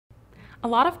A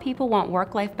lot of people want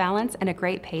work-life balance and a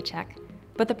great paycheck,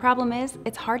 but the problem is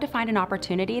it's hard to find an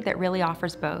opportunity that really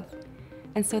offers both.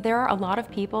 And so there are a lot of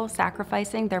people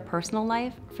sacrificing their personal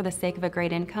life for the sake of a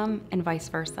great income and vice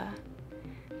versa.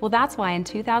 Well, that's why in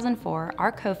 2004,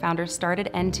 our co-founders started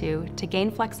N2 to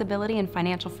gain flexibility and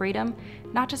financial freedom,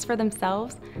 not just for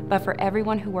themselves, but for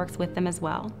everyone who works with them as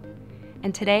well.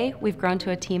 And today, we've grown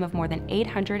to a team of more than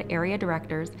 800 area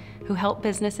directors who help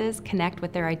businesses connect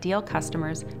with their ideal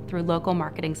customers through local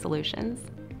marketing solutions.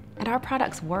 And our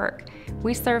products work.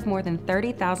 We serve more than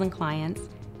 30,000 clients,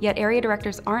 yet area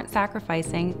directors aren't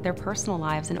sacrificing their personal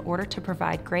lives in order to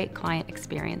provide great client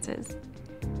experiences.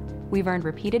 We've earned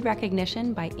repeated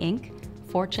recognition by Inc.,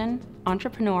 Fortune,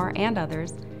 Entrepreneur, and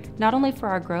others, not only for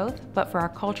our growth, but for our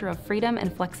culture of freedom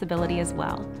and flexibility as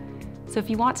well. So if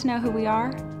you want to know who we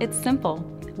are, it's simple.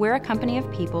 We're a company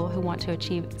of people who want to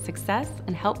achieve success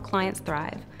and help clients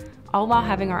thrive, all while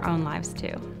having our own lives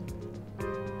too.